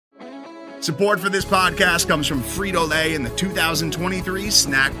Support for this podcast comes from Frito-Lay and the 2023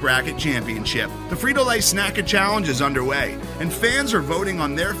 Snack Bracket Championship. The Frito-Lay Snack Challenge is underway, and fans are voting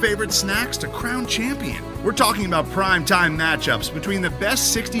on their favorite snacks to crown champion. We're talking about prime-time matchups between the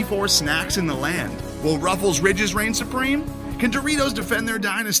best 64 snacks in the land. Will Ruffles Ridges reign supreme? Can Doritos defend their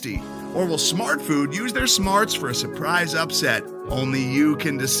dynasty? Or will Smart Food use their smarts for a surprise upset? Only you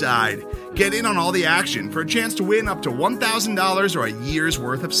can decide. Get in on all the action for a chance to win up to $1,000 or a year's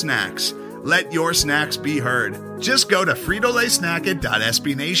worth of snacks. Let your snacks be heard. Just go to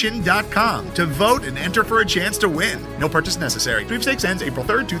fritolaysnacket.sbnation.com to vote and enter for a chance to win. No purchase necessary. Sweepstakes ends April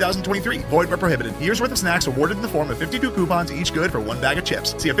 3rd, 2023. Void where prohibited. Year's worth of snacks awarded in the form of 52 coupons, each good for one bag of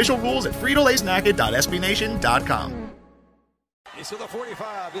chips. See official rules at fritolaysnacket.sbnation.com. He's to the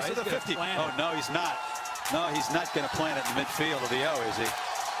 45. He's to the 50. Oh, no, he's not. No, he's not going to plant it in the midfield of the O, is he?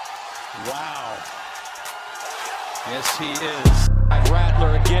 Wow. Yes, he is.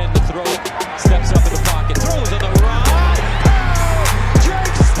 Rattler again to throw it. Steps up in the pocket. Throws on the run. Oh!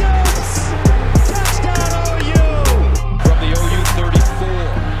 Drake Stokes! Touchdown OU! From the OU 34.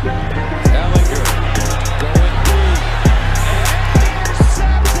 Ellinger going deep. And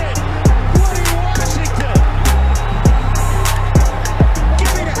intercepted! Woody Washington!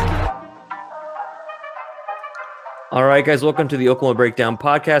 Give me that! All right, guys, welcome to the Oklahoma Breakdown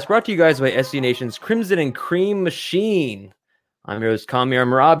Podcast, brought to you guys by SC Nation's Crimson and Cream Machine. I'm your host, Kamiar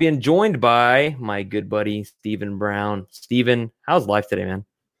Merabian, joined by my good buddy, Stephen Brown. Stephen, how's life today, man?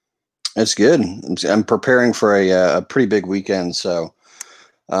 It's good. I'm preparing for a pretty big weekend, so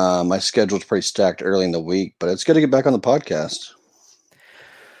my schedule's pretty stacked early in the week, but it's good to get back on the podcast.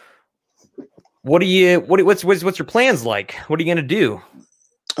 What's your plans like? What are you going to do?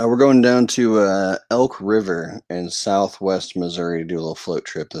 We're going down to Elk River in southwest Missouri to do a little float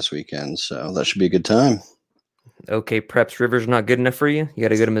trip this weekend, so that should be a good time. Okay, Preps River's not good enough for you? You got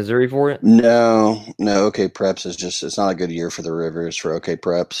to go to Missouri for it? No. Okay, Preps is it's not a good year for the rivers for OK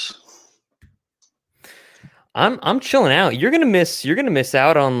Preps. I'm chilling out. You're gonna miss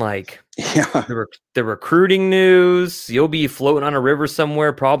out on the recruiting news. You'll be floating on a river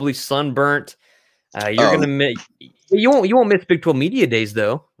somewhere, probably sunburnt. Gonna miss. You won't miss Big 12 Media Days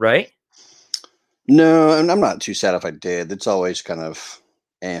though, right? No, and I'm not too sad if I did. It's always kind of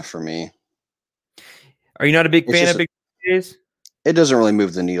for me. Are you not a big fan of Big 12 Days? It doesn't really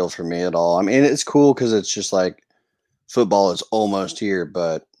move the needle for me at all. I mean, it's cool because it's just like football is almost here,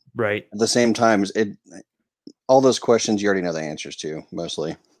 but right at the same time, all those questions you already know the answers to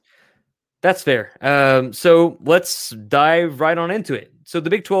mostly. That's fair. So let's dive right on into it. So the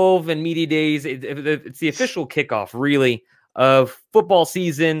Big 12 and Media Days, it's the official kickoff, really, of football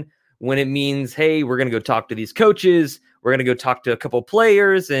season when it means, hey, we're going to go talk to these coaches. We're going to go talk to a couple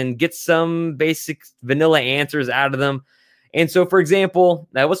players and get some basic vanilla answers out of them. And so, for example,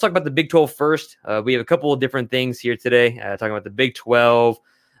 let's talk about the Big 12 first. We have a couple of different things here today, talking about the Big 12,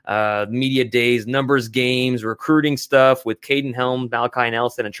 Media Days, numbers games, recruiting stuff with Caden Helm, Malachi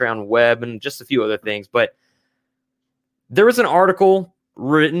Nelson, and Treon Webb, and just a few other things. But there was an article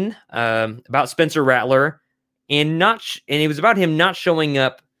written about Spencer Rattler, and it was about him not showing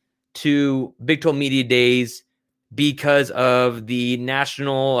up to Big 12 Media Days because of the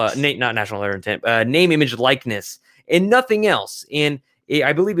national, not national letter intent, name, image, likeness, and nothing else. And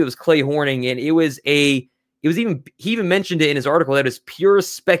I believe it was Clay Horning, and he even mentioned it in his article that it's pure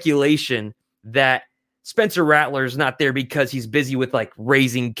speculation that Spencer Rattler is not there because he's busy with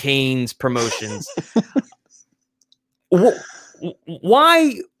Raising Cane's promotions.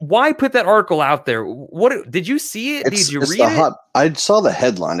 Why put that article out there? What did you see it? Did you read it? I saw the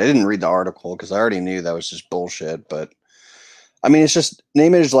headline. I didn't read the article because I already knew that was just bullshit. But I mean, it's just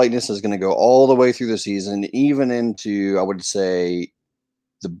name, image, likeness is going to go all the way through the season, even into, I would say,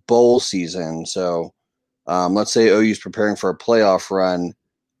 the bowl season. So let's say OU's preparing for a playoff run.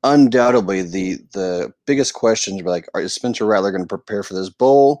 Undoubtedly, the biggest questions are is Spencer Rattler going to prepare for this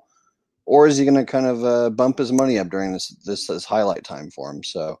bowl? Or is he going to kind of bump his money up during this highlight time for him?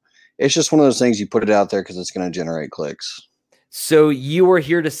 So it's just one of those things you put it out there because it's going to generate clicks. So you were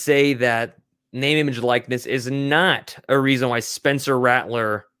here to say that name, image, likeness is not a reason why Spencer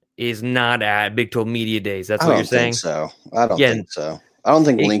Rattler is not at Big 12 Media Days. That's what you're saying? I don't think so. I don't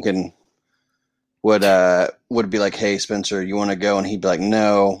think Lincoln would be like, hey, Spencer, you want to go? And he'd be like,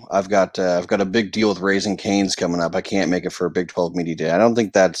 no, I've got a big deal with Raising Cane's coming up. I can't make it for a Big 12 Media Day. I don't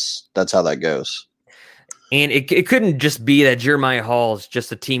think that's how that goes. And it couldn't just be that Jeremiah Hall is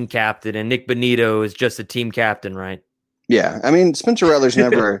just a team captain and Nick Bonito is just a team captain, right? Yeah. I mean, Spencer Rattler's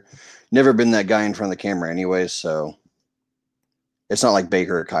never been that guy in front of the camera anyway, so it's not like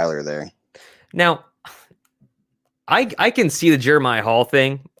Baker or Kyler there. Now, I can see the Jeremiah Hall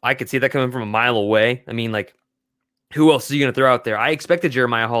thing. I could see that coming from a mile away. I mean, like, who else are you going to throw out there? I expected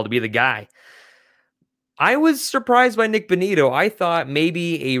Jeremiah Hall to be the guy. I was surprised by Nick Bonitto. I thought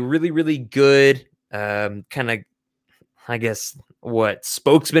maybe a really, really good kind of, I guess,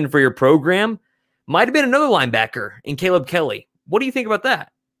 spokesman for your program might have been another linebacker in Caleb Kelly. What do you think about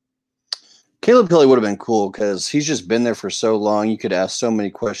that? Caleb Kelly would have been cool because he's just been there for so long. You could ask so many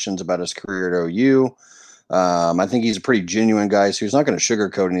questions about his career at OU. I think he's a pretty genuine guy, so he's not going to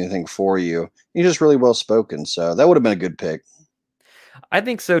sugarcoat anything for you. He's just really well spoken, so that would have been a good pick. I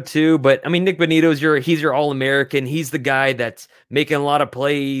think so too, but I mean, Nick Bonitto's he's your All-American. He's the guy that's making a lot of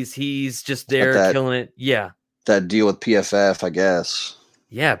plays. He's just there killing it. Yeah. That deal with PFF, I guess.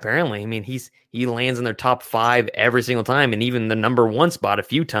 Yeah, apparently. I mean, he lands in their top 5 every single time, and even the number 1 spot a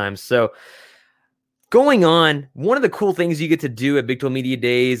few times. So going on, one of the cool things you get to do at Big 12 Media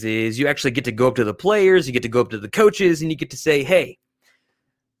Days is you actually get to go up to the players, you get to go up to the coaches, and you get to say, hey,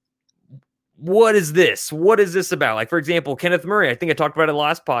 what is this? What is this about? Like, for example, Kenneth Murray, I think I talked about it in the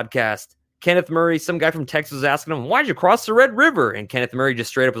last podcast. Kenneth Murray, some guy from Texas was asking him, why'd you cross the Red River? And Kenneth Murray just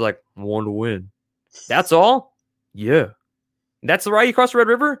straight up was like, I wanted to win. That's all? Yeah. That's the right you crossed the Red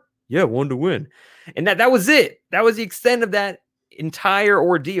River? Yeah, wanted to win. And that was it. That was the extent of that entire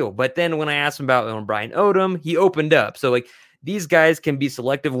ordeal. But then when I asked him about Brian Odom, he opened up. So like these guys can be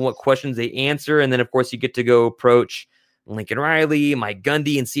selective in what questions they answer. And then of course you get to go approach Lincoln Riley, Mike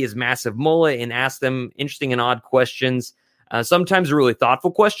Gundy, and see his massive mullet and ask them interesting and odd questions. Sometimes they're really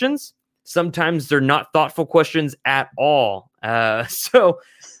thoughtful questions. Sometimes they're not thoughtful questions at all. So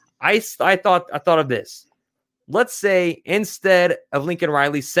I thought of this. Let's say instead of Lincoln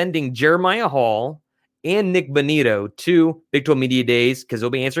Riley sending Jeremiah Hall and Nick Bonitto to Big 12 Media Days, because they'll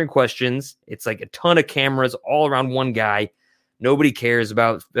be answering questions. It's like a ton of cameras all around one guy. Nobody cares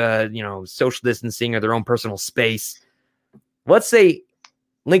about, social distancing or their own personal space. Let's say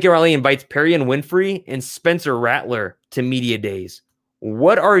Lincoln Riley invites Perion Winfrey and Spencer Rattler to Media Days.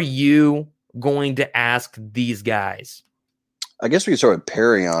 What are you going to ask these guys? I guess we could start with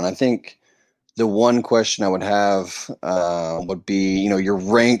Perion. I think the one question I would have would be, you're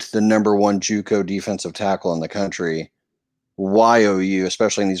ranked the number 1 JUCO defensive tackle in the country. Why OU,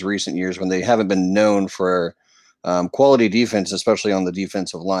 especially in these recent years when they haven't been known for quality defense, especially on the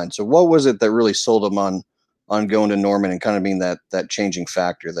defensive line? So what was it that really sold them on going to Norman and kind of being that changing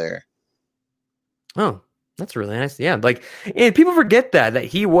factor there? Oh, that's really nice. Yeah, and people forget that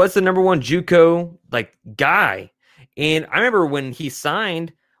he was the number 1 JUCO guy. And I remember when he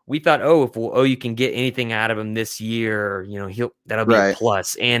signed, we thought, if you can get anything out of him this year, that'll be a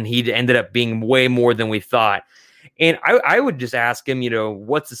plus. And he ended up being way more than we thought. And I would just ask him,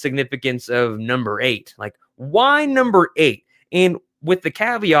 what's the significance of number 8? Like, why number 8? And with the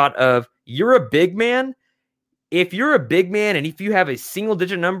caveat of you're a big man. If you're a big man and if you have a single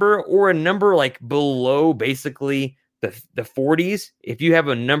digit number or a number like below basically the 40s, if you have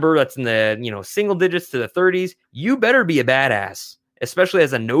a number that's in the single digits to the 30s, you better be a badass, especially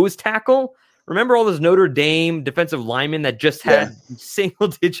as a nose tackle. Remember all those Notre Dame defensive linemen that just had single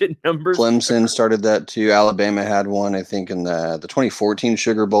digit numbers? Clemson started that too. Alabama had one, I think, in the 2014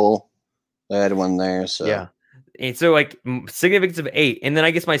 Sugar Bowl. They had one there. So yeah. And so significance of 8. And then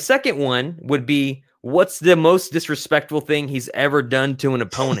I guess my second one would be, what's the most disrespectful thing he's ever done to an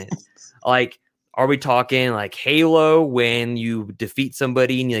opponent? Are we talking like Halo when you defeat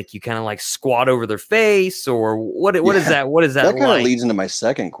somebody and you kind of squat over their face, or what is that? What is that? That kind of leads into my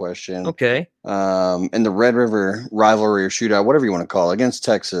second question. Okay. In the Red River rivalry or shootout, whatever you want to call it, against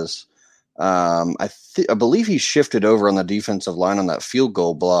Texas, I believe he shifted over on the defensive line on that field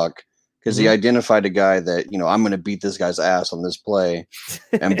goal block because he identified a guy that, I'm going to beat this guy's ass on this play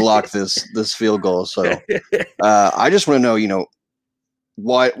and block this field goal. So I just want to know,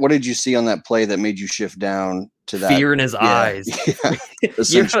 what did you see on that play that made you shift down to that? Fear in his eyes. Yeah,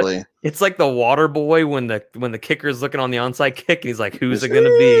 essentially. It's like the water boy when the kicker's looking on the onside kick and he's like, who's it going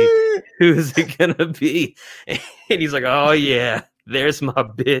to be? Who's it going to be? And he's like, oh yeah, there's my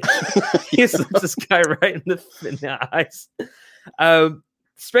bitch. He slaps this guy right in the eyes.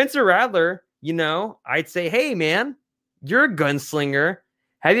 Spencer Rattler, I'd say, hey man, you're a gunslinger.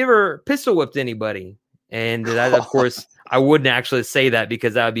 Have you ever pistol whipped anybody? And that, of course, I wouldn't actually say that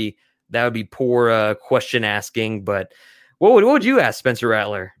because that would be poor question asking. But what would you ask Spencer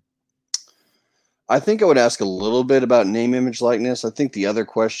Rattler? I think I would ask a little bit about name, image, likeness. I think the other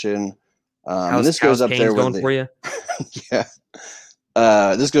question, this goes up there with for you. Yeah,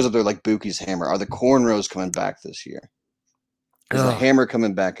 this goes up there like Buki's hammer. Are the cornrows coming bask this year? Is the hammer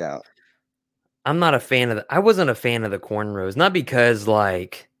coming back out? I'm not a fan I wasn't a fan of the cornrows, not because they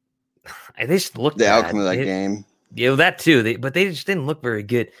just looked the bad. Outcome of that game. That too. But they just didn't look very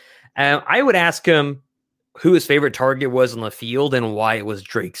good. I would ask him who his favorite target was on the field and why it was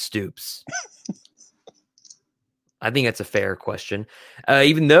Drake Stoops. I think that's a fair question.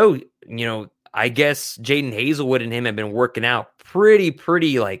 Even though, I guess Jaden Hazelwood and him have been working out pretty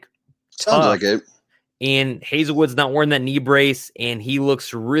like sounds tough. like it. And Hazelwood's not wearing that knee brace, and he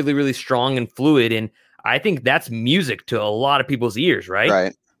looks really, really strong and fluid. And I think that's music to a lot of people's ears, right?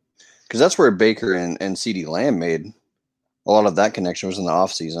 Right. Because that's where Baker and CeeDee Lamb made a lot of that connection was in the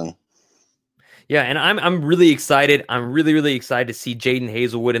offseason. Yeah, and I'm really excited. I'm really, really excited to see Jaden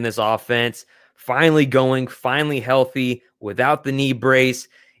Hazelwood in this offense. Finally going, finally healthy, without the knee brace.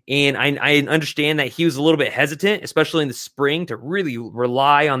 And I understand that he was a little bit hesitant, especially in the spring, to really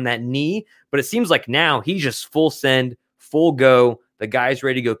rely on that knee. But it seems like now he's just full send, full go. The guy's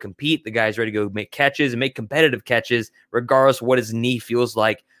ready to go compete. The guy's ready to go make catches and make competitive catches, regardless of what his knee feels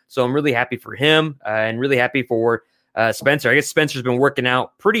like. So I'm really happy for him and really happy for Spencer. I guess Spencer's been working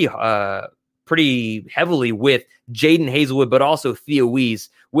out pretty heavily with Jaden Hazelwood, but also Theo Wease,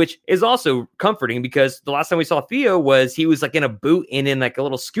 which is also comforting because the last time we saw Theo he was like in a boot and in like a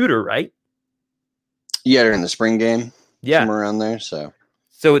little scooter, right? Yeah, during the spring game. Yeah. Somewhere around there. So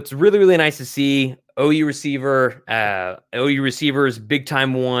it's really, really nice to see OU receivers, big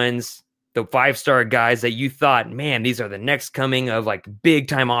time ones, the 5-star guys that you thought, man, these are the next coming of like big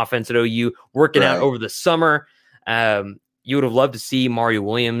time offense at OU working out over the summer. You would have loved to see Mario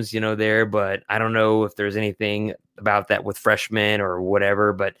Williams, there, but I don't know if there's anything about that with freshmen or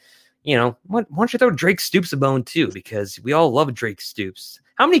whatever. But, why don't you throw Drake Stoops a bone too? Because we all love Drake Stoops.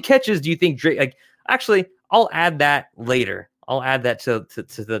 How many catches do you think Drake? Actually, I'll add that later. I'll add that to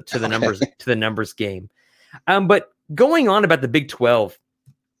the numbers to the numbers game. But going on about the Big 12,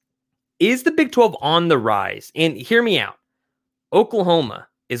 is the Big 12 on the rise? And hear me out. Oklahoma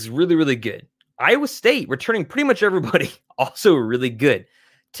is really, really good. Iowa State, returning pretty much everybody, also really good.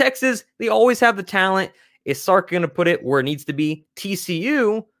 Texas, they always have the talent. Is Sark going to put it where it needs to be?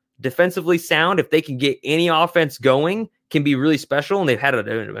 TCU, defensively sound. If they can get any offense going, can be really special. And they've had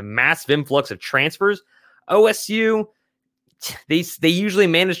a massive influx of transfers. OSU, they usually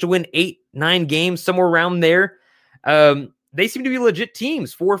manage to win 8-9 games, somewhere around there. They seem to be legit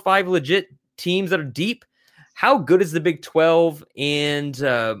teams, 4 or 5 legit teams that are deep. How good is the Big 12 and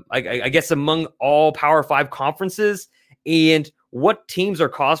I guess among all Power 5 conferences? And what teams are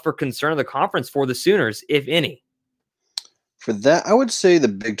cause for concern of the conference for the Sooners, if any? For that, I would say the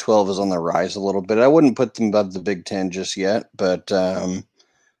Big 12 is on the rise a little bit. I wouldn't put them above the Big 10 just yet, but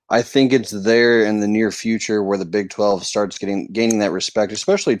I think it's there in the near future where the Big 12 starts gaining that respect,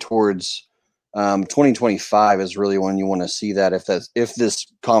 especially towards 2025 is really when you want to see that if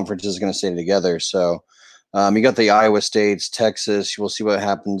this conference is going to stay together. So you got the Iowa States, Texas. We'll see what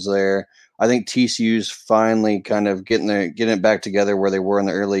happens there. I think TCU's finally kind of getting it back together where they were in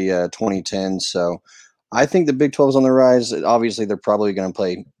the early 2010s. So I think the Big 12 is on the rise. Obviously, they're probably going to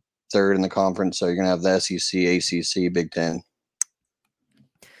play third in the conference. So you're going to have the SEC, ACC, Big 10.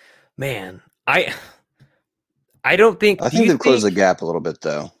 Man, I don't think. I think they've closed the gap a little bit,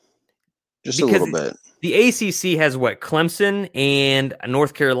 though. Just a little bit. The ACC has what? Clemson and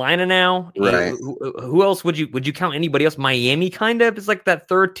North Carolina now. Right. Who else would you count? Anybody else? Miami kind of is like that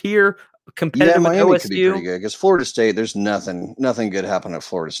third tier competitive. Yeah, Miami with OSU. Could be pretty good because Florida State. There's nothing good happening at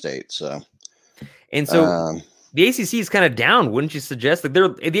Florida State. So the ACC is kind of down. Wouldn't you suggest? Like the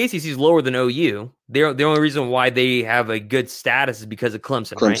ACC is lower than OU. The only reason why they have a good status is because of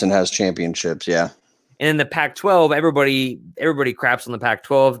Clemson. Clemson right? has championships. Yeah. And in the Pac-12, everybody craps on the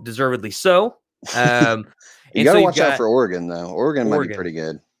Pac-12, deservedly so. You got to watch out for Oregon, though. Oregon might be pretty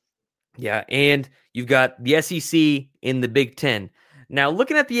good. Yeah, and you've got the SEC in the Big 10. Now,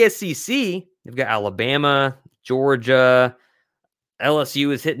 looking at the SEC, you've got Alabama, Georgia,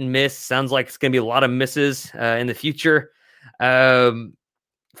 LSU is hit and miss. Sounds like it's going to be a lot of misses in the future.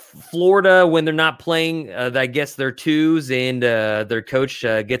 Florida, when they're not playing, I guess they're twos, and their coach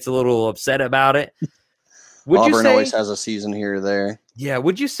gets a little upset about it. Auburn always has a season here or there. Yeah,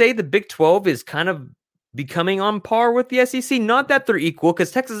 would you say the Big 12 is kind of becoming on par with the SEC? Not that they're equal,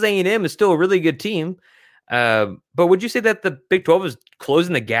 because Texas A&M is still a really good team. But would you say that the Big 12 is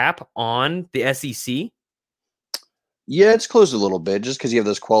closing the gap on the SEC? Yeah, it's closed a little bit, just because you have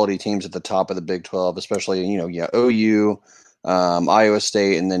those quality teams at the top of the Big 12, especially OU, Iowa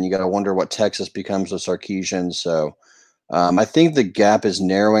State, and then you got to wonder what Texas becomes with Sarkisian. So I think the gap is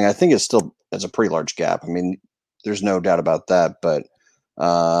narrowing. I think it's a pretty large gap. I mean, there's no doubt about that, but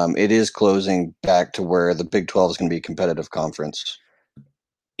it is closing back to where the Big 12 is going to be a competitive conference.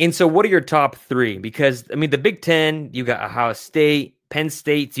 And so what are your top three? Because, I mean, the Big 10, you got Ohio State, Penn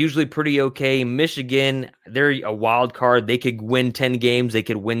State's usually pretty okay. Michigan, they're a wild card. They could win 10 games. They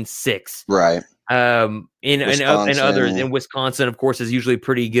could win 6. Right. In others, in Wisconsin, of course, is usually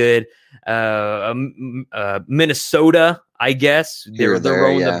pretty good. Minnesota, I guess they're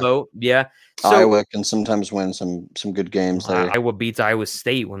rowing the boat. Yeah. So, Iowa can sometimes win some good games. Iowa beats Iowa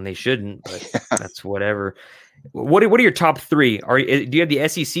State when they shouldn't, but that's whatever. What are your top 3? Do you have the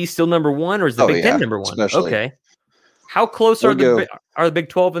SEC still number 1, or is the Big Ten number 1? Especially. Okay. How close are the Big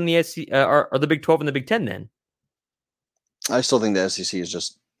 12 and the SEC? Are the Big 12 and the Big 10 then? I still think the SEC is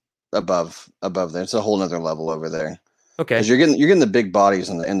just above there. It's a whole nother level over there. Okay, because you're getting the big bodies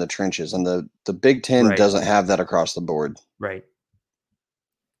in the trenches, and the Big Ten doesn't have that across the board. Right.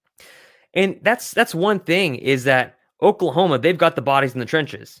 And that's one thing, is that Oklahoma, they've got the bodies in the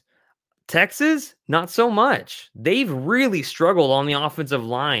trenches. Texas, not so much. They've really struggled on the offensive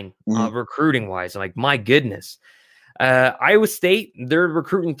line, recruiting wise. Like, my goodness. Iowa State, they're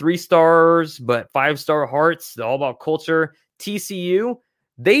recruiting 3 stars, but 5-star hearts, all about culture. TCU,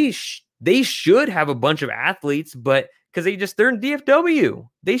 they should have a bunch of athletes, but because they're in DFW,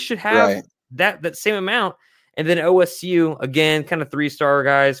 they should have that same amount. And then OSU, again, kind of 3-star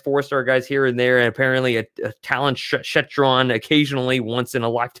guys, 4-star guys here and there, and apparently a talent Shetron occasionally, once in a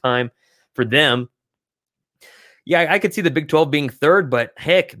lifetime for them. Yeah, I could see the Big 12 being 3rd, but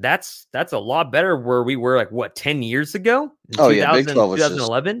heck, that's a lot better where we were, 10 years ago? Big 12 was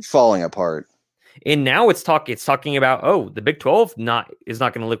 2011? Just falling apart. And now it's talking about, the Big 12 is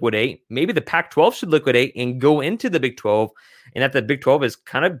not going to liquidate. Maybe the Pac-12 should liquidate and go into the Big 12, and that the Big 12 is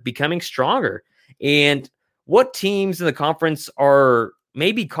kind of becoming stronger. And what teams in the conference are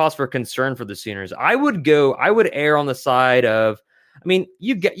maybe cause for concern for the Sooners? I would err on the side of,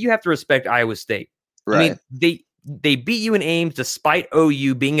 you have to respect Iowa State. Right. They beat you in Ames despite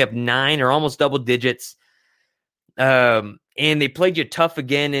OU being up 9 or almost double digits. And they played you tough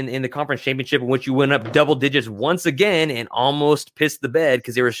again in the conference championship, in which you went up double digits once again and almost pissed the bed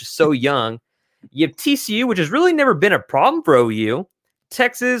because they were just so young. You have TCU, which has really never been a problem for OU.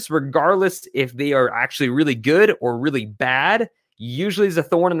 Texas, regardless if they are actually really good or really bad, usually is a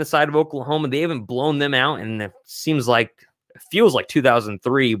thorn in the side of Oklahoma. They haven't blown them out, and it feels like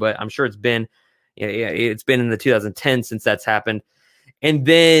 2003, but I'm sure it's been in the 2010 since that's happened. And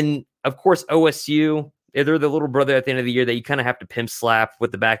then, of course, OSU, they're the little brother at the end of the year that you kind of have to pimp slap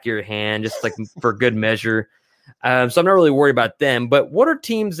with the back of your hand, just like for good measure. So I'm not really worried about them. But what are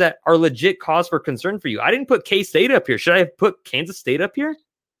teams that are legit cause for concern for you? I didn't put K-State up here. Should I have put Kansas State up here?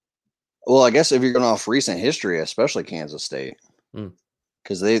 Well, I guess if you're going off recent history, especially Kansas State,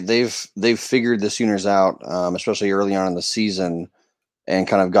 because they've figured the Sooners out, especially early on in the season, and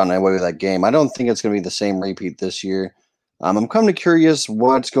kind of gotten away with that game. I don't think it's going to be the same repeat this year. I'm kind of curious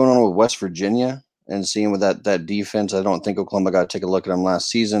what's going on with West Virginia and seeing with that defense. I don't think Oklahoma got to take a look at them last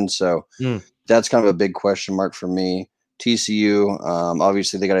season, so that's kind of a big question mark for me. TCU,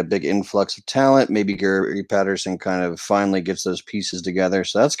 obviously they got a big influx of talent. Maybe Gary Patterson kind of finally gets those pieces together.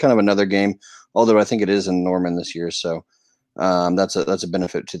 So that's kind of another game, although I think it is in Norman this year. So that's a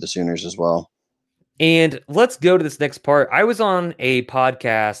benefit to the Sooners as well. And let's go to this next part. I was on a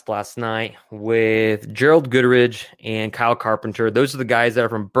podcast last night with Gerald Goodridge and Kyle Carpenter. Those are the guys that are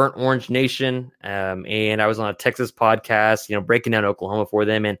from Burnt Orange Nation. And I was on a Texas podcast, breaking down Oklahoma for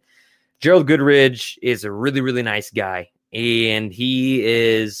them. And Gerald Goodridge is a really, really nice guy. And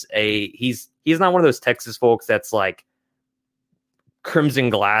he's not one of those Texas folks that's like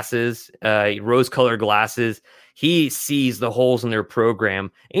crimson glasses, rose-colored glasses. He sees the holes in their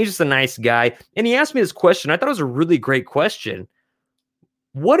program, and he's just a nice guy. And he asked me this question. I thought it was a really great question.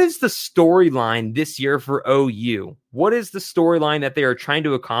 What is the storyline this year for OU? What is the storyline that they are trying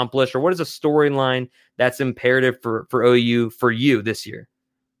to accomplish, or what is a storyline that's imperative for OU for you this year?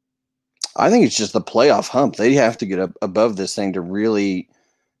 I think it's just the playoff hump. They have to get up above this thing to really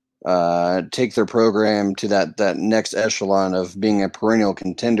take their program to that next echelon of being a perennial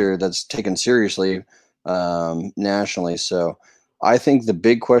contender that's taken seriously nationally. So I think the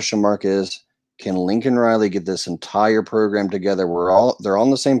big question mark is, can Lincoln Riley get this entire program together where they're all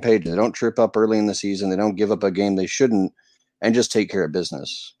on the same page? They don't trip up early in the season. They don't give up a game they shouldn't, and just take care of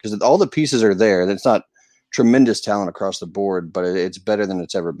business, because all the pieces are there. It's not tremendous talent across the board, but it's better than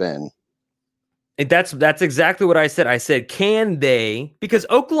it's ever been. That's exactly what I said. I said, can they? Because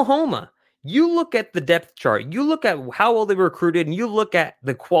Oklahoma, you look at the depth chart, you look at how well they recruited, and you look at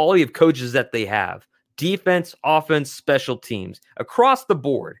the quality of coaches that they have. Defense, offense, special teams, across the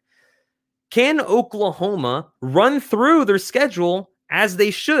board. Can Oklahoma run through their schedule as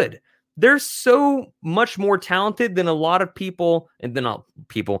they should? they're so much more talented than a lot of people and than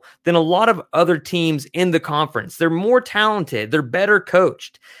a lot of other teams in the conference. They're more talented. They're better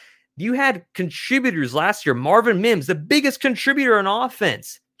coached. You had contributors last year. Marvin Mims, the biggest contributor on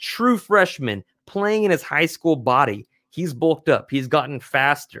offense, true freshman, playing in his high school body. He's bulked up. He's gotten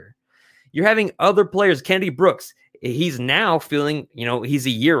faster. You're having other players. Kennedy Brooks, he's now feeling, he's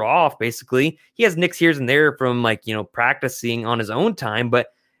a year off, basically. He has nicks here and there from practicing on his own time, but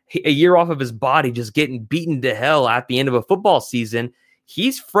a year off of his body, just getting beaten to hell at the end of a football season.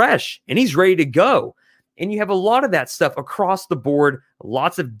 He's fresh and he's ready to go. And you have a lot of that stuff across the board,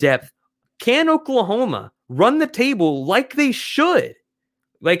 lots of depth. Can Oklahoma run the table like they should?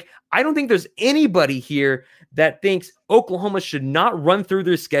 I don't think there's anybody here that thinks Oklahoma should not run through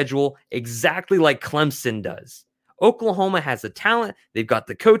their schedule exactly like Clemson does. Oklahoma has the talent. They've got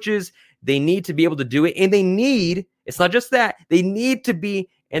the coaches. They need to be able to do it. And it's not just that, they need to be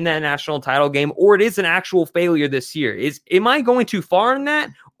in that national title game, or it is an actual failure this year. Am I going too far in that,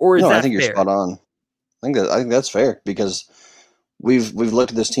 or is that fair? I think you're spot on. I think that's fair, because we've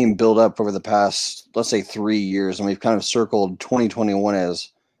looked at this team build up over the past, let's say, 3 years, and we've kind of circled 2021 as,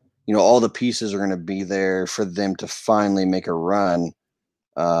 all the pieces are going to be there for them to finally make a run.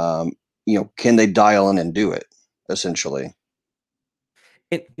 Can they dial in and do it, essentially?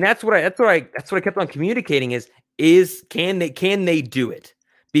 And that's what I kept on communicating is can they do it?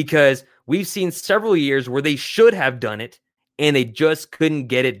 Because we've seen several years where they should have done it and they just couldn't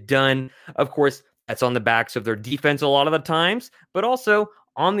get it done. Of course, that's on the backs of their defense a lot of the times, but also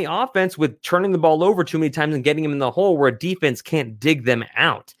on the offense with turning the ball over too many times and getting them in the hole where a defense can't dig them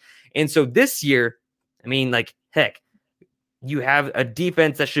out. And so this year, heck, you have a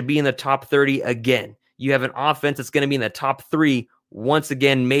defense that should be in the top 30 again. You have an offense that's going to be in the top 3 once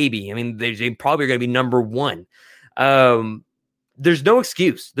again, maybe. They probably are going to be number 1. There's no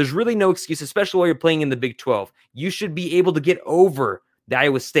excuse. There's really no excuse, especially while you're playing in the Big 12. You should be able to get over the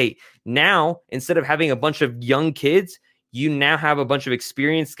Iowa State. Now, instead of having a bunch of young kids, you now have a bunch of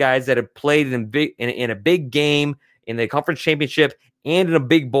experienced guys that have played in a big game, in the conference championship, and in a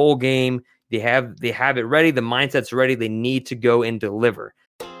big bowl game. They have it ready. The mindset's ready. They need to go and deliver.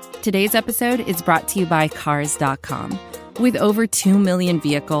 Today's episode is brought to you by Cars.com. With over 2 million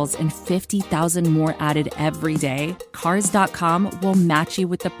vehicles and 50,000 more added every day, Cars.com will match you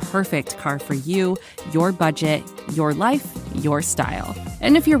with the perfect car for you, your budget, your life, your style.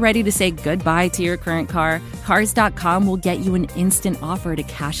 And if you're ready to say goodbye to your current car, Cars.com will get you an instant offer to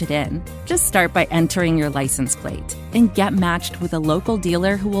cash it in. Just start by entering your license plate and get matched with a local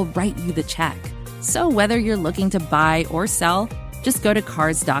dealer who will write you the check. So whether you're looking to buy or sell, just go to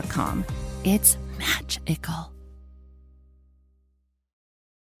Cars.com. It's magical.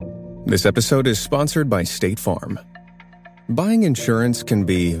 This episode is sponsored by State Farm. Buying insurance can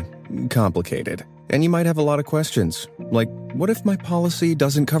be complicated, and you might have a lot of questions, like, what if my policy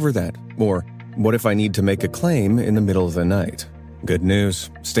doesn't cover that? Or, what if I need to make a claim in the middle of the night? Good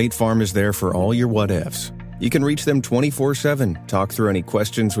news, State Farm is there for all your what-ifs. You can reach them 24/7, talk through any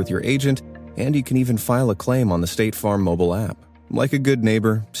questions with your agent, and you can even file a claim on the State Farm mobile app. Like a good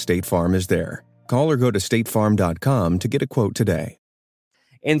neighbor, State Farm is there. Call or go to statefarm.com to get a quote today.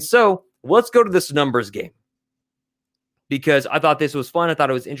 And so let's go to this numbers game, because I thought this was fun. I thought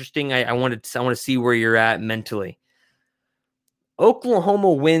it was interesting. I want to see where you're at mentally.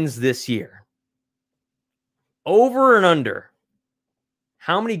 Oklahoma wins this year. Over and under.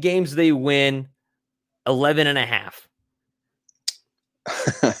 How many games do they win? 11.5.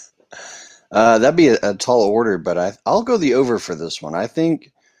 That'd be a tall order, but I'll go the over for this one. I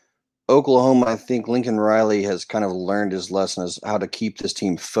think Lincoln Riley has kind of learned his lesson as how to keep this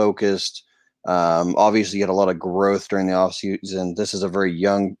team focused. Obviously, he had a lot of growth during the offseason. This is a very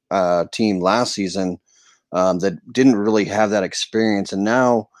young team last season that didn't really have that experience. And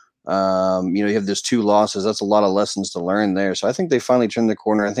now, you have those 2 losses. That's a lot of lessons to learn there. So I think they finally turned the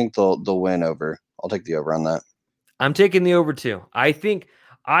corner. I think they'll win over. I'll take the over on that. I'm taking the over too. I think,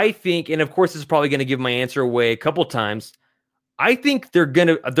 and of course, this is probably going to give my answer away a couple times. I think they're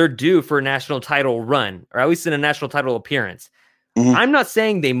due for a national title run, or at least in a national title appearance. Mm-hmm. I'm not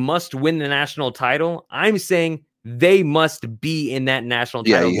saying they must win the national title. I'm saying they must be in that national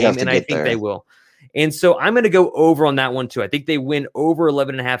title game, and I think they will. And so I'm going to go over on that one too. I think they win over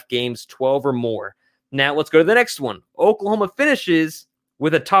 11.5 games, 12 or more. Now let's go to the next one. Oklahoma finishes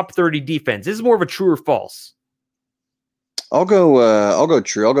with a top 30 defense. This is more of a true or false. I'll go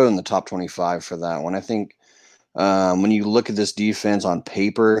true. I'll go in the top 25 for that one. I think when you look at this defense on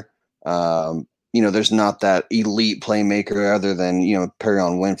paper, there's not that elite playmaker other than,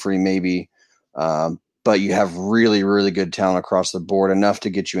 Perrion Winfrey maybe. but you have really, really good talent across the board, enough to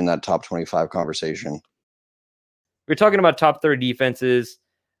get you in that top 25 conversation. We're talking about top 30 defenses.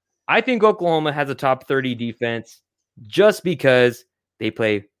 I think Oklahoma has a top 30 defense just because they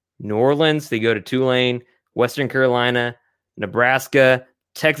play New Orleans, they go to Tulane, Western Carolina, Nebraska,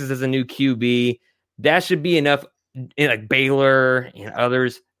 Texas has a new QB. That should be enough, like Baylor and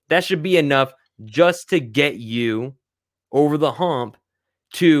others. That should be enough just to get you over the hump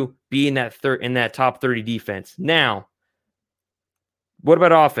to be in that top 30 defense. Now, what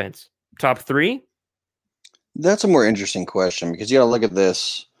about offense? Top 3? That's a more interesting question because you got to look at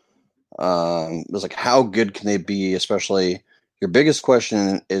this. It's like, how good can they be? Especially your biggest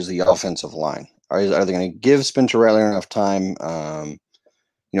question is the offensive line. Are they going to give Spencer Rattler enough time?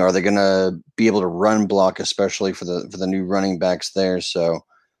 Are they going to be able to run block, especially for the new running backs there? So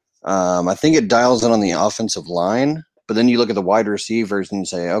I think it dials in on the offensive line. But then you look at the wide receivers and you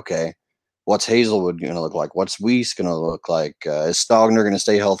say, okay, what's Hazelwood going to look like? What's Weiss going to look like? Is Stogner going to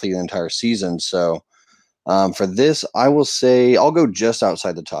stay healthy the entire season? So for this, I will say I'll go just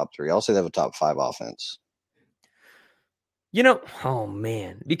outside the top 3. I'll say they have a top 5 offense. Oh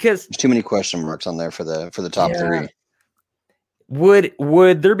man, because there's too many question marks on there for the top 3.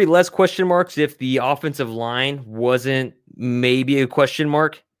 Would there be less question marks if the offensive line wasn't maybe a question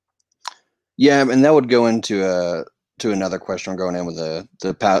mark? Yeah, and that would go into to another question. We're going in with the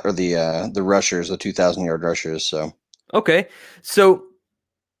rushers, the 2,000-yard rushers. So okay, so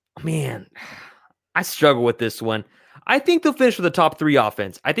man, I struggle with this one. I think they'll finish with a top 3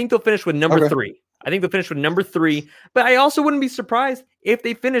 offense. I think they'll finish with number 3. I think they'll finish with number 3, but I also wouldn't be surprised if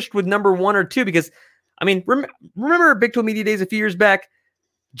they finished with number 1 or 2 because, I mean, remember Big 12 Media Days a few years back?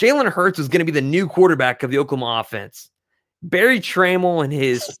 Jalen Hurts was going to be the new quarterback of the Oklahoma offense. Barry Trammell in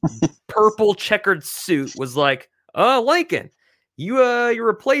his purple checkered suit was like, Lincoln, you're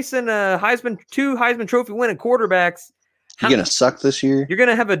replacing two Heisman Trophy winning quarterbacks. You're going to suck this year? You're going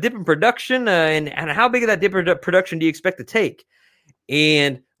to have a dip in production, and how big of that dip in production do you expect to take?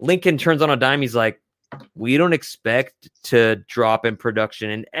 And Lincoln turns on a dime. He's like, we don't expect to drop in production.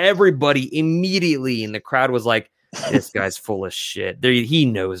 And everybody immediately in the crowd was like, this guy's full of shit. He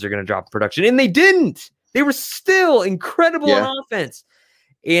knows they're going to drop production. And they didn't. They were still incredible on offense.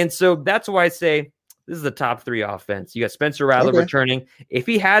 And so that's why I say this is the top 3 offense. You got Spencer Rattler returning. If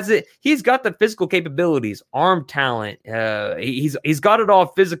he has it, he's got the physical capabilities, arm talent. He's got it all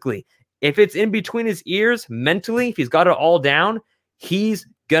physically. If it's in between his ears mentally, if he's got it all down, he's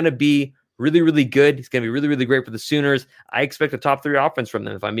going to be really, really good. He's going to be really, really great for the Sooners. I expect a top 3 offense from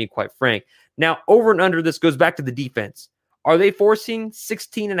them, if I'm being quite frank. Now, over and under, this goes back to the defense. Are they forcing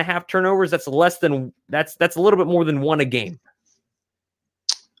 16 and a half turnovers? That's a little bit more than 1 a game.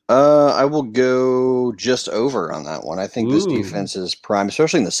 I will go just over on that one. I think this defense is prime,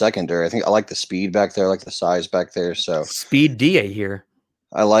 especially in the secondary. I think I like the speed back there, I like the size back there. So speed DA here.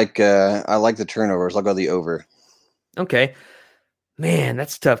 I like the turnovers. I'll go the over. Okay. Man,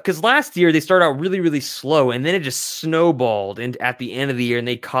 that's tough because last year they started out really, really slow, and then it just snowballed. And at the end of the year, and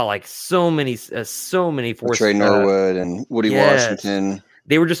they caught like so many forced. Trey Norwood and Woody Washington.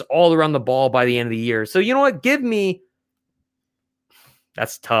 They were just all around the ball by the end of the year. So you know what?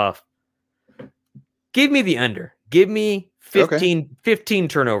 That's tough. Give me the under. Give me 15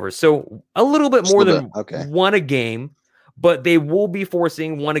 turnovers. So a little bit more than 1 a game. But they will be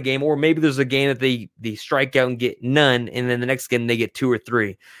forcing 1 a game, or maybe there's a game that they strike out and get none, and then the next game they get 2 or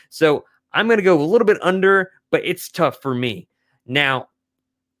 3. So I'm going to go a little bit under, but it's tough for me. Now,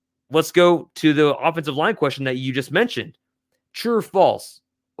 let's go to the offensive line question that you just mentioned. True or false?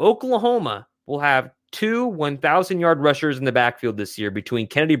 Oklahoma will have 2 1,000-yard rushers in the backfield this year between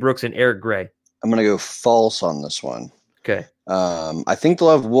Kennedy Brooks and Eric Gray. I'm going to go false on this one. Okay. I think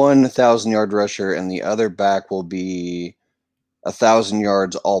they'll have 1 1,000-yard rusher, and the other back will be 1,000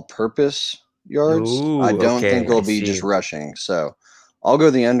 yards all-purpose yards. I don't think it'll be just rushing. So I'll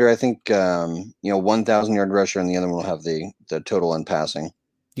go the under. I think 1,000-yard rusher, and the other one will have the total in passing.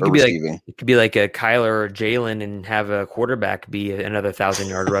 It could be like a Kyler or Jalen, and have a quarterback be another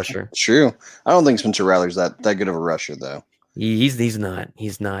 1,000-yard rusher. True. I don't think Spencer Rattler's that good of a rusher, though. He's not.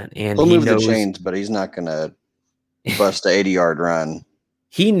 And he'll move the chains, but he's not going to bust an 80-yard run.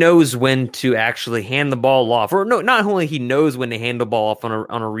 He knows when to actually hand the ball off. Or no, not only he knows when to hand the ball off on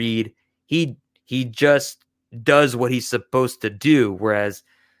a read, he just does what he's supposed to do. Whereas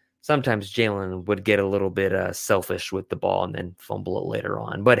sometimes Jalen would get a little bit selfish with the ball and then fumble it later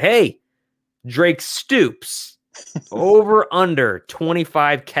on. But hey, Drake Stoops over under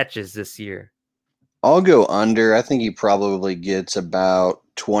 25 catches this year. I'll go under. I think he probably gets about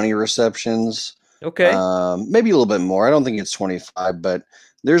 20 receptions. Okay. Maybe a little bit more. I don't think it's 25, but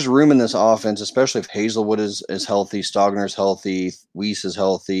there's room in this offense, especially if Hazelwood is healthy, Stogner's healthy, Weiss is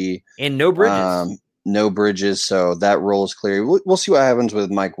healthy. And no Bridges. No Bridges, so that role is clear. We'll see what happens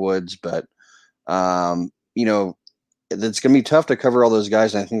with Mike Woods, but, you know, it's going to be tough to cover all those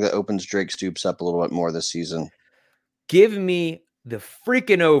guys, and I think that opens Drake Stoops up a little bit more this season. Give me the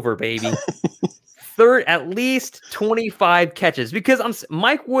freaking over, baby. At least 25 catches, because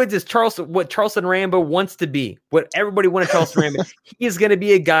Mike Woods is what Charleston Rambo wants to be, what everybody wanted Charleston Rambo. He is going to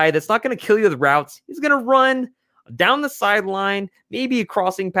be a guy that's not going to kill you with routes. He's going to run down the sideline, maybe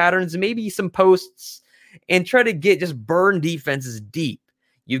crossing patterns, maybe some posts, and try to just burn defenses deep.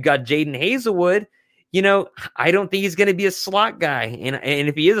 You've got Jaden Hazelwood. You know, I don't think he's going to be a slot guy. And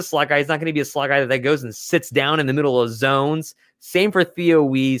if he is a slot guy, he's not going to be a slot guy that goes and sits down in the middle of zones. Same for Theo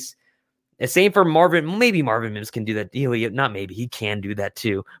Weiss. Same for Marvin. Maybe Marvin Mims can do that. Not maybe. He can do that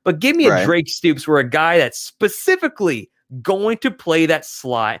too. But give me a Drake Stoops where a guy that's specifically going to play that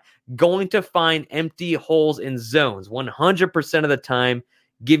slot, going to find empty holes in zones 100% of the time.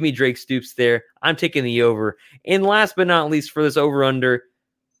 Give me Drake Stoops there. I'm taking the over. And last but not least for this over-under,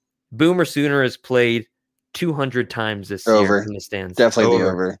 Boomer Sooner has played 200 times this year in the stands. Definitely the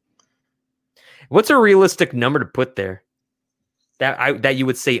over. What's a realistic number to put there that you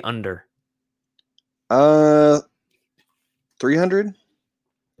would say under? 300.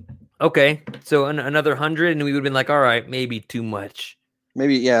 Okay, so another 100, and we would have been like, all right, maybe too much.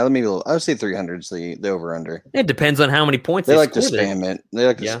 Maybe I would say 300 is the over under. It depends on how many points they like to spam it. They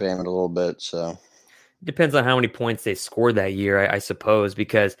like to spam it a little bit. So it depends on how many points they scored that year, I suppose,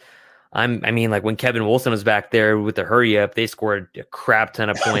 because I mean, like when Kevin Wilson was back there with the hurry up, they scored a crap ton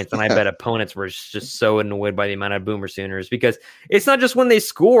of points, and I bet opponents were just so annoyed by the amount of Boomer Sooners, because it's not just when they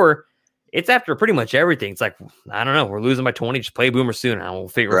score. It's after pretty much everything. It's like, I don't know, we're losing by 20, just play Boomer Sooner, and we'll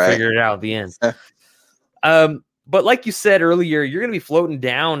figure it out at the end. But like you said earlier, you're going to be floating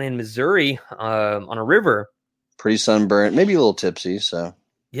down in Missouri on a river. Pretty sunburnt, maybe a little tipsy. So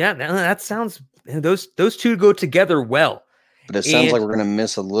yeah, that sounds, those two go together well. But it sounds like we're going to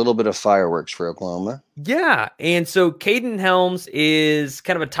miss a little bit of fireworks for Oklahoma. Yeah, and so Caden Helms is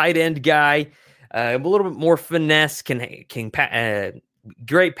kind of a tight end guy, a little bit more finesse,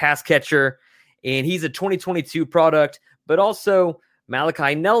 great pass catcher, and he's a 2022 product. But also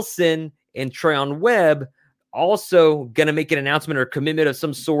Malachi Nelson and Treyon Webb also going to make an announcement or commitment of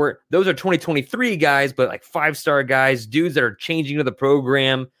some sort. Those are 2023 guys, but like 5-star guys, dudes that are changing to the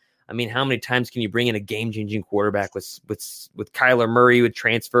program. I mean, how many times can you bring in a game-changing quarterback with Kyler Murray, with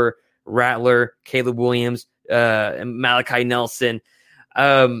transfer, Rattler, Caleb Williams, and Malachi Nelson?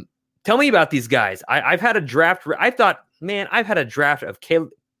 Tell me about these guys. I've had a draft. I've had a draft of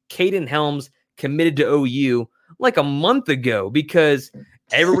Caden Helms committed to OU like a month ago, because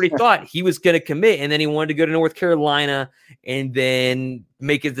everybody thought he was going to commit, and then he wanted to go to North Carolina and then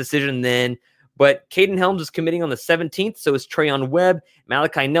make his decision then. But Caden Helms is committing on the 17th, so is Treyon Webb.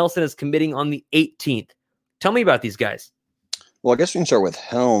 Malachi Nelson is committing on the 18th. Tell me about these guys. Well, I guess we can start with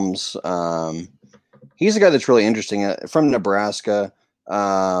Helms. He's a guy that's really interesting. From Nebraska.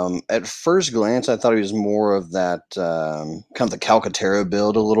 At first glance, I thought he was more of that kind of the Calcaterra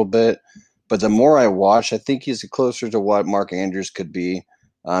build a little bit. But the more I watch, I think he's closer to what Mark Andrews could be.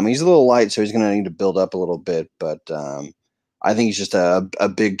 He's a little light, so he's going to need to build up a little bit. But I think he's just a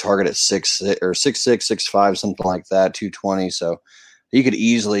big target at 6'6", 6'5", something like that, 220. So he could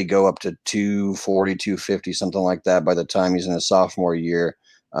easily go up to 240, 250, something like that by the time he's in his sophomore year.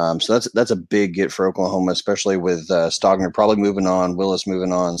 So that's a big get for Oklahoma, especially with Stogner probably moving on, Willis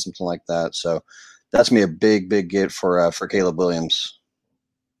moving on, something like that. So that's going to be a big get for Caleb Williams.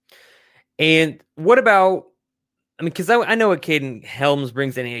 And what about, I mean, because I know what Caden Helms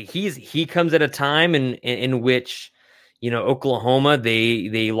brings in. He comes at a time in which, you know, Oklahoma,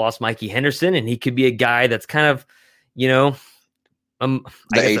 they lost Mikey Henderson, and he could be a guy that's kind of, you know, the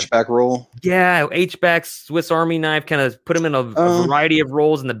H-back role. Yeah, H-back, Swiss Army knife, kind of put him in a variety of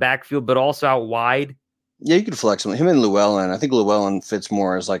roles in the backfield, but also out wide. Yeah, you could flex him. Him and Llewellyn. I think Llewellyn fits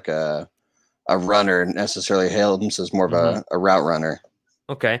more as like a runner, necessarily. Helms is more of a route runner.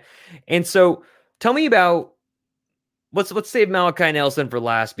 Okay. And so tell me about, let's save Malachi Nelson for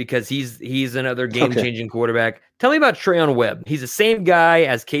last, because he's another game-changing quarterback. Tell me about Treyon Webb. He's the same guy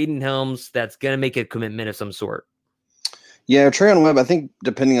as Caden Helms that's going to make a commitment of some sort. Yeah, Treyon Webb, I think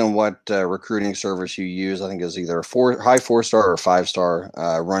depending on what recruiting service you use, I think is either a high 4-star or 5-star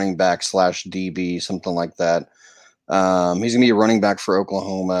running back / DB, something like that. He's going to be a running back for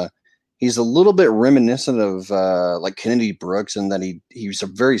Oklahoma. He's a little bit reminiscent of like Kennedy Brooks in that he's a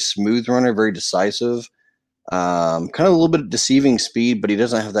very smooth runner, very decisive, kind of a little bit of deceiving speed, but he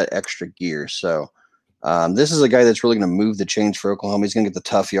doesn't have that extra gear. So This is a guy that's really going to move the chains for Oklahoma. He's going to get the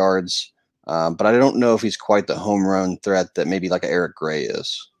tough yards, but I don't know if he's quite the home run threat that maybe like Eric Gray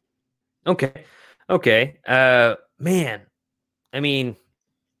is. Okay. Man, I mean,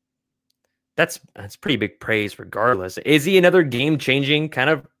 that's pretty big praise regardless. Is he another game-changing kind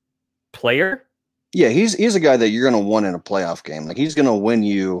of player? Yeah, he's a guy that you're going to want in a playoff game. Like, he's going to win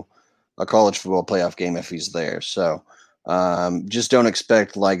you a college football playoff game if he's there. So just don't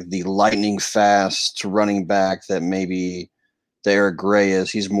expect like the lightning fast running back that maybe the Eric Gray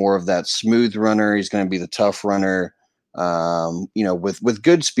is. He's more of that smooth runner. He's going to be the tough runner, with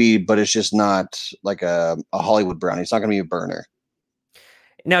good speed, but it's just not like a Hollywood Brown. He's not going to be a burner.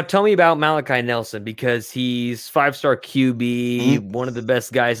 Now, tell me about Malachi Nelson, because he's 5-star QB, one of the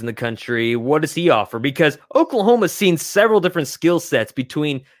best guys in the country. What does he offer? Because Oklahoma's seen several different skill sets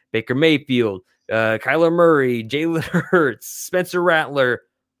between Baker Mayfield, Kyler Murray, Jalen Hurts, Spencer Rattler.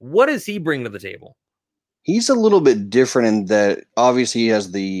 What does he bring to the table? He's a little bit different in that obviously he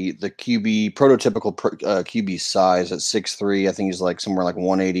has the QB, prototypical QB size at 6'3". I think he's like somewhere like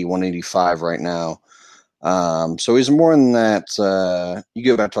 180, 185 right now. So he's more in that, you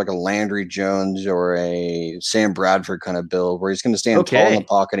go back to like a Landry Jones or a Sam Bradford kind of build where he's going to stand tall in the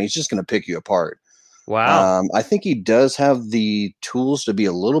pocket and he's just going to pick you apart. Wow. I think he does have the tools to be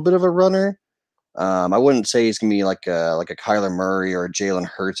a little bit of a runner. I wouldn't say he's going to be like a Kyler Murray or a Jalen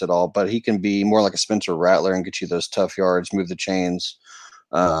Hurts at all, but he can be more like a Spencer Rattler and get you those tough yards, move the chains.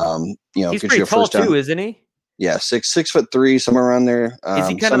 He's pretty tall too, isn't he? Yeah, 6'3", somewhere around there. Is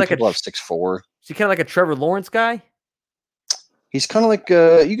he kind of like people have 6'4"? Is he kind of like a Trevor Lawrence guy? He's kind of like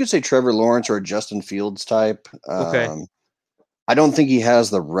you could say Trevor Lawrence or a Justin Fields type. Okay. I don't think he has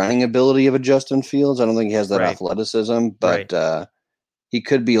the running ability of a Justin Fields. I don't think he has that athleticism, but he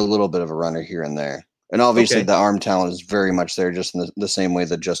could be a little bit of a runner here and there. And obviously the arm talent is very much there, just in the same way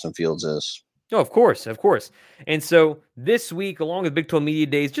that Justin Fields is. Oh, of course. And so this week, along with Big 12 Media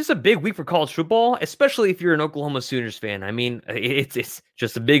Days, just a big week for college football, especially if you're an Oklahoma Sooners fan. I mean, it's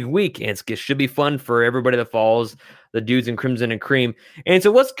just a big week, and it should be fun for everybody that follows the dudes in Crimson and Cream. And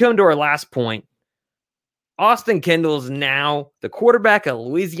so let's come to our last point. Austin Kendall is now the quarterback at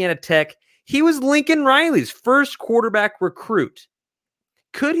Louisiana Tech. He was Lincoln Riley's first quarterback recruit.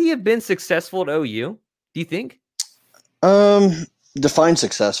 Could he have been successful at OU, do you think? Define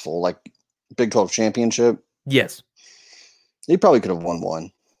successful, like Big 12 championship? Yes. He probably could have won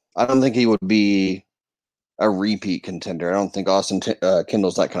one. I don't think he would be a repeat contender. I don't think Austin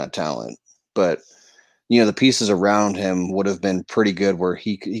Kendall's that kind of talent. But, the pieces around him would have been pretty good where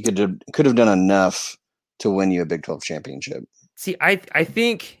he could have done enough to win you a Big 12 championship. See, I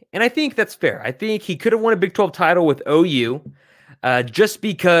think that's fair. I think he could have won a Big 12 title with OU just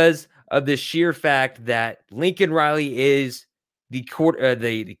because of the sheer fact that Lincoln Riley is the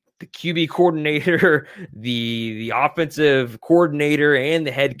QB coordinator, the offensive coordinator, and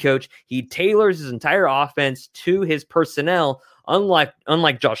the head coach. He tailors his entire offense to his personnel, unlike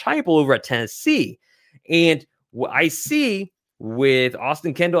Josh Heupel over at Tennessee. And what I see with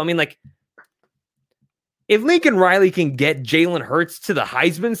Austin Kendall, I mean, like, if Lincoln Riley can get Jalen Hurts to the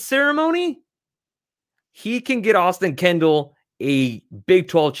Heisman ceremony, he can get Austin Kendall a Big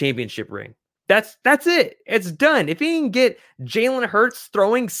 12 championship ring. That's it. It's done. If he can get Jalen Hurts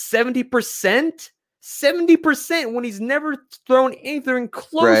throwing 70% when he's never thrown anything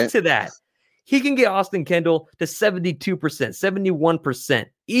close to that, he can get Austin Kendall to 72%, 71%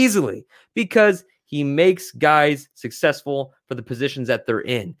 easily because he makes guys successful for the positions that they're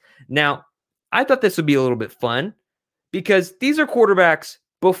in. Now, I thought this would be a little bit fun because these are quarterbacks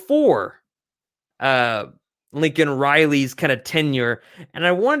before Lincoln Riley's kind of tenure, and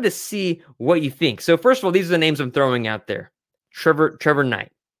I wanted to see what you think. So first of all, these are the names I'm throwing out there. Trevor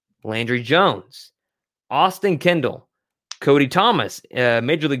Knight, Landry Jones, Austin Kendall, Cody Thomas,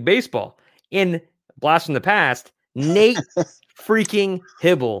 Major League Baseball, in blast from the past, Nate freaking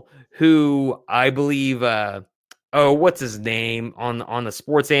Hibble, who I believe, what's his name on the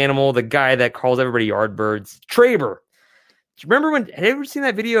Sports Animal, the guy that calls everybody Yardbirds, Traber. Do you remember have you ever seen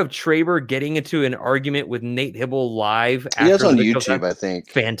that video of Traber getting into an argument with Nate Hibble live? Yeah, it's on YouTube, I think.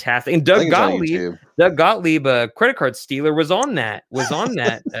 Fantastic. And Doug Gottlieb, a credit card stealer, was on that on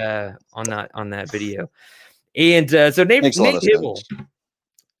that video. And so Nate Hibble.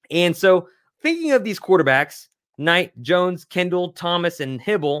 And so thinking of these quarterbacks, Knight, Jones, Kendall, Thomas, and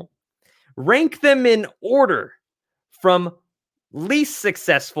Hibble, rank them in order from least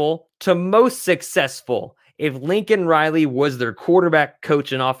successful to most successful. If Lincoln Riley was their quarterback,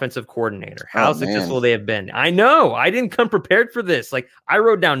 coach, and offensive coordinator, how successful they have been. I know. I didn't come prepared for this. Like, I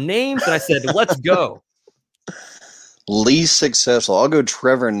wrote down names and I said, let's go. Least successful. I'll go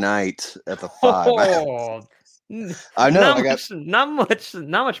Trevor Knight at the 5. Oh, I know. Not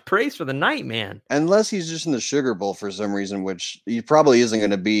much praise for the Knight, man. Unless he's just in the Sugar Bowl for some reason, which he probably isn't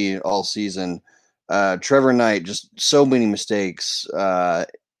going to be all season. Trevor Knight, just so many mistakes.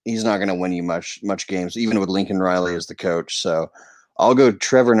 He's not going to win you much games, even with Lincoln Riley as the coach. So I'll go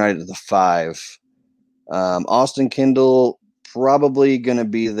Trevor Knight at the 5. Austin Kendall probably going to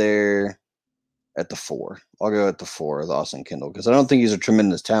be there at the 4. I'll go at the 4 with Austin Kendall because I don't think he's a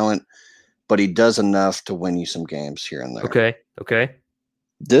tremendous talent, but he does enough to win you some games here and there. Okay.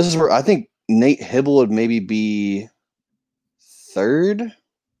 This is where I think Nate Hibble would maybe be 3rd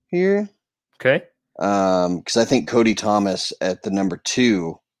here. Okay. Because I think Cody Thomas at the number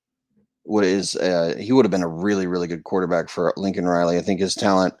 2 he would have been a really, really good quarterback for Lincoln Riley. I think his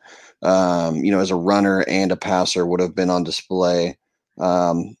talent, as a runner and a passer would have been on display.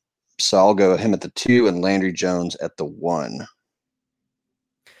 So I'll go him at the 2 and Landry Jones at the 1.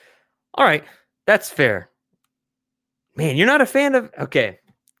 All right. That's fair. Man, you're not a fan of... Okay.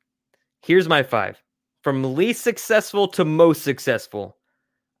 Here's my 5. From least successful to most successful.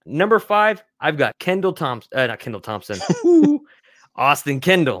 Number 5, I've got not Kendall Thompson. Austin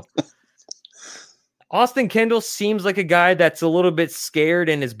Kendall. Austin Kendall seems like a guy that's a little bit scared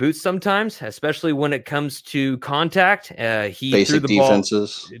in his boots sometimes, especially when it comes to contact. He basic threw the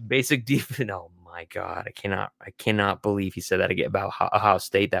defenses. Basic defense. Oh my God, I cannot believe he said that again about Ohio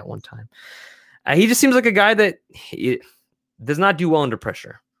State that one time. He just seems like a guy that does not do well under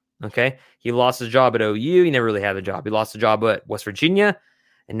pressure. Okay, he lost his job at OU. He never really had a job. He lost a job at West Virginia,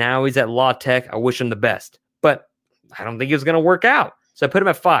 and now he's at La Tech. I wish him the best, but I don't think it's going to work out. So I put him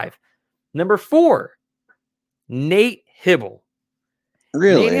at 5. Number 4. Nate Hibble.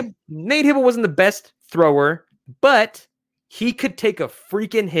 Really? Nate Hibble wasn't the best thrower, but he could take a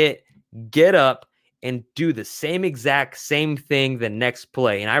freaking hit, get up, and do the same thing the next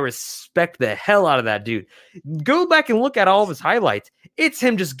play. And I respect the hell out of that dude. Go back and look at all of his highlights. It's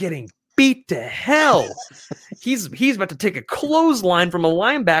him just getting beat to hell. He's about to take a clothesline from a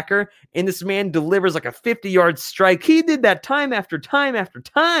linebacker, and this man delivers like a 50-yard strike. He did that time after time after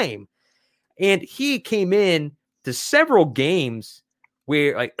time. And he came in to several games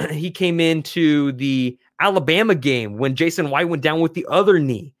where he came into the Alabama game when Jason White went down with the other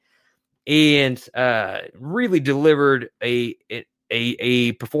knee and really delivered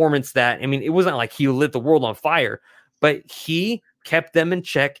a performance that, I mean, it wasn't like he lit the world on fire, but he kept them in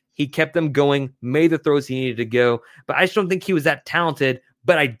check. He kept them going, made the throws he needed to go. But I just don't think he was that talented.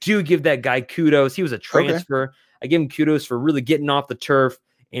 But I do give that guy kudos. He was a transfer. Okay. I give him kudos for really getting off the turf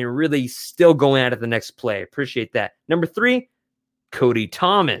and really still going at it the next play. Appreciate that. Number 3, Cody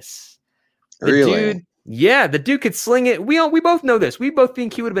Thomas. Really? The dude could sling it. We both know this. We both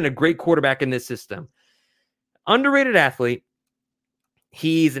think he would have been a great quarterback in this system. Underrated athlete.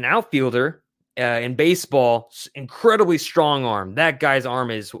 He's an outfielder in baseball. Incredibly strong arm. That guy's arm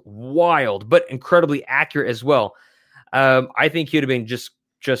is wild, but incredibly accurate as well. I think he would have been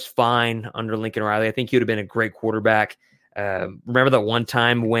just fine under Lincoln Riley. I think he would have been a great quarterback. Remember that one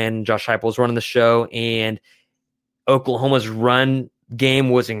time when Josh Heupel was running the show and Oklahoma's run game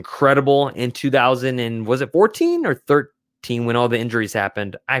was incredible in 2000 and was it 14 or 13 when all the injuries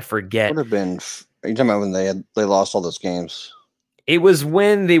happened? I forget. Would have been. Are you talking about when they lost all those games? It was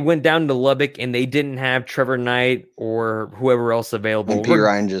when they went down to Lubbock and they didn't have Trevor Knight or whoever else available. And P.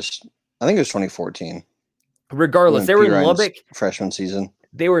 Ryan I think it was 2014. Regardless, they were in Lubbock. Freshman season.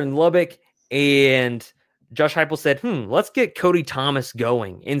 They were in Lubbock and Josh Heupel said, let's get Cody Thomas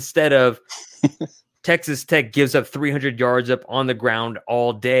going instead of Texas Tech gives up 300 yards up on the ground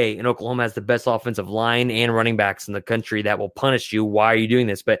all day, and Oklahoma has the best offensive line and running backs in the country that will punish you. Why are you doing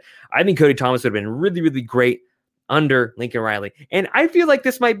this? But I think Cody Thomas would have been really, really great under Lincoln Riley. And I feel like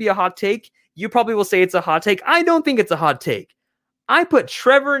this might be a hot take. You probably will say it's a hot take. I don't think it's a hot take. I put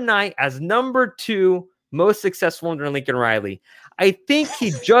Trevor Knight as number 2 most successful under Lincoln Riley. I think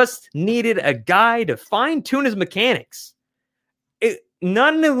he just needed a guy to fine-tune his mechanics.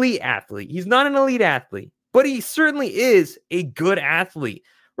 Not an elite athlete. He's not an elite athlete, but he certainly is a good athlete.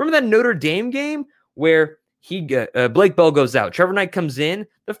 Remember that Notre Dame game where Blake Bell goes out. Trevor Knight comes in.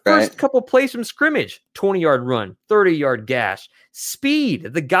 The first couple plays from scrimmage, 20-yard run, 30-yard gash,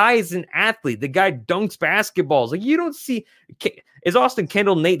 speed. The guy is an athlete. The guy dunks basketballs. Like you don't see. Is Austin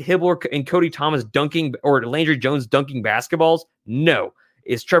Kendall, Nate Hibble, and Cody Thomas dunking or Landry Jones dunking basketballs? No.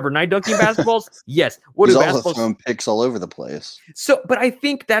 Is Trevor Knight dunking basketballs? Yes. He's also throwing picks all over the place. So, but I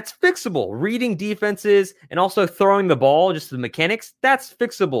think that's fixable. Reading defenses and also throwing the ball, just the mechanics, that's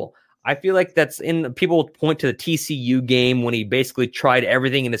fixable. I feel like that's in people point to the TCU game when he basically tried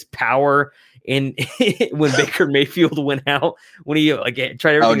everything in his power in when Baker Mayfield went out, when he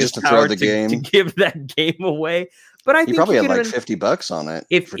tried everything just in his to power throw the game to give that game away. But I he think probably had like been, $50 on it.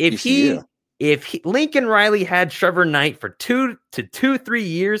 If Lincoln Riley had Trevor Knight for 3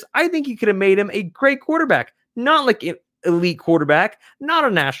 years, I think he could have made him a great quarterback. Not like an elite quarterback, not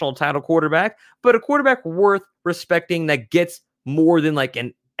a national title quarterback, but a quarterback worth respecting that gets more than like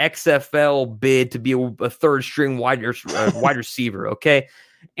an XFL bid to be a third string wide receiver. Okay.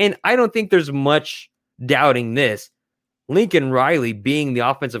 And I don't think there's much doubting this. Lincoln Riley, being the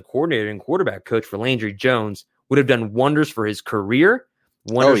offensive coordinator and quarterback coach for Landry Jones, would have done wonders for his career,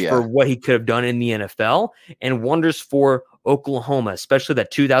 wonders for what he could have done in the NFL, and wonders for Oklahoma, especially that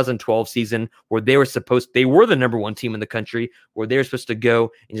 2012 season where they were the number one team in the country, where they were supposed to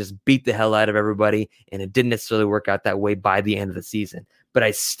go and just beat the hell out of everybody, and it didn't necessarily work out that way by the end of the season. But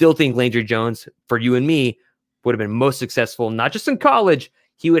I still think Landry Jones, for you and me, would have been most successful, not just in college.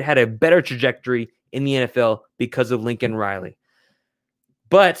 He would have had a better trajectory in the NFL because of Lincoln Riley.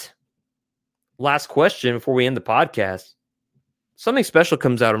 But last question before we end the podcast. Something special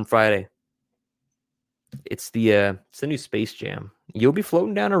comes out on Friday. It's the new Space Jam. You'll be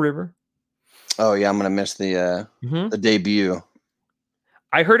floating down a river. Oh yeah, I'm gonna miss the debut.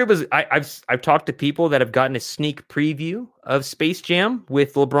 I heard it was. I've talked to people that have gotten a sneak preview of Space Jam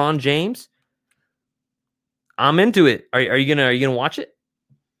with LeBron James. I'm into it. Are you gonna watch it?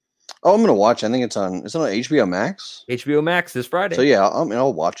 Oh, I'm gonna watch. I think it's on HBO Max. HBO Max this Friday. So yeah,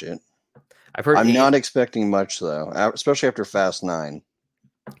 I'll watch it. I've heard. I'm not expecting much though, especially after Fast 9.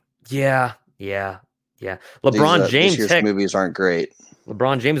 Yeah. LeBron James. This year's movies aren't great.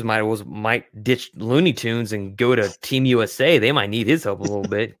 LeBron James might ditch Looney Tunes and go to Team USA. They might need his help a little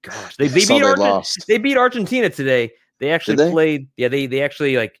bit. Gosh, they beat Argentina today. They actually played. Yeah, they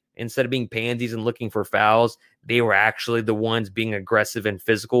actually, like, instead of being pansies and looking for fouls, they were actually the ones being aggressive and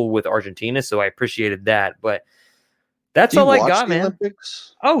physical with Argentina. So I appreciated that. But that's all I got, man.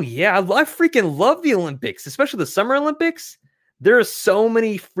 Olympics? Oh yeah, I freaking love the Olympics, especially the Summer Olympics. There are so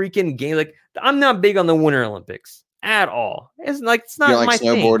many freaking games. Like, I'm not big on the Winter Olympics at all. It's not my thing.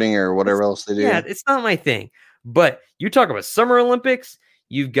 Snowboarding or whatever else they do. Yeah, it's not my thing. But you talk about Summer Olympics,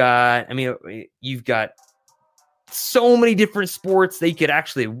 you've got so many different sports that you could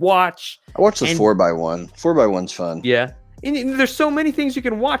actually watch. I watched the 4x1. 4x1's fun. Yeah. And there's so many things you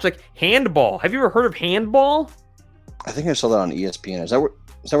can watch, like handball. Have you ever heard of handball? I think I saw that on ESPN. Is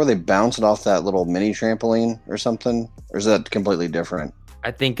that where they bounce it off that little mini trampoline or something? Or is that completely different? I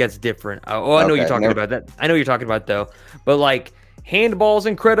think that's different. I know what you're talking about. That I know what you're talking about though. But like, handball's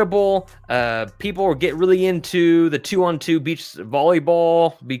incredible. People get really into the 2-on-2 beach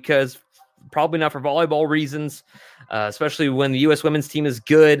volleyball because probably not for volleyball reasons, especially when the U.S. women's team is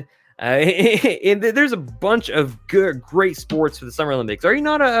good. And there's a bunch of great sports for the Summer Olympics. Are you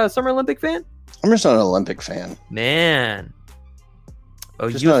not a Summer Olympic fan? I'm just not an Olympic fan. Man.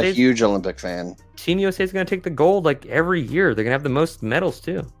 Oh, just not a huge Olympic fan. Team USA is going to take the gold like every year. They're going to have the most medals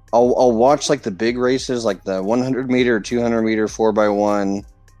too. I'll watch like the big races, like the 100 meter, 200 meter, 4x1,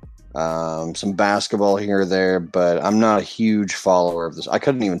 some basketball here or there, but I'm not a huge follower of this. I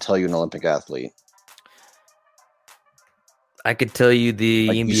couldn't even tell you an Olympic athlete. I could tell you the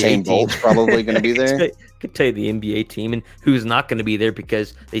NBA Usain team. Bolt's probably going to be there. I could tell you the NBA team and who's not going to be there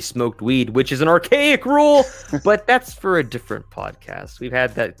because they smoked weed, which is an archaic rule, but that's for a different podcast. We've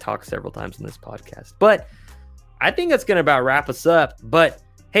had that talk several times in this podcast, but I think that's going to about wrap us up. But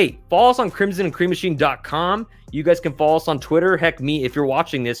hey, follow us on crimsonandcreammachine.com. You guys can follow us on Twitter. Heck, if you're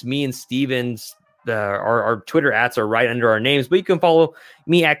watching this, me and Steven's our Twitter @s are right under our names, but you can follow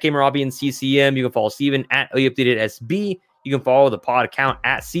me at GamerRobbie and CCM. You can follow Steven at OUpdatedSB. You can follow the pod account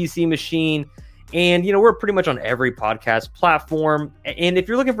at CC Machine. And, we're pretty much on every podcast platform. And if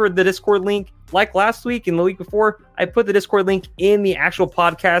you're looking for the Discord link, like last week and the week before, I put the Discord link in the actual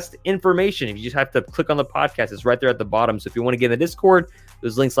podcast information. If you just have to click on the podcast, it's right there at the bottom. So if you want to get in the Discord,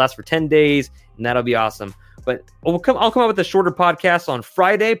 those links last for 10 days, and that'll be awesome. But I'll come up with a shorter podcast on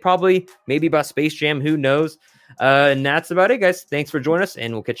Friday, probably maybe about Space Jam. Who knows? And that's about it, guys. Thanks for joining us,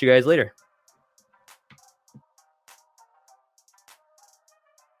 and we'll catch you guys later.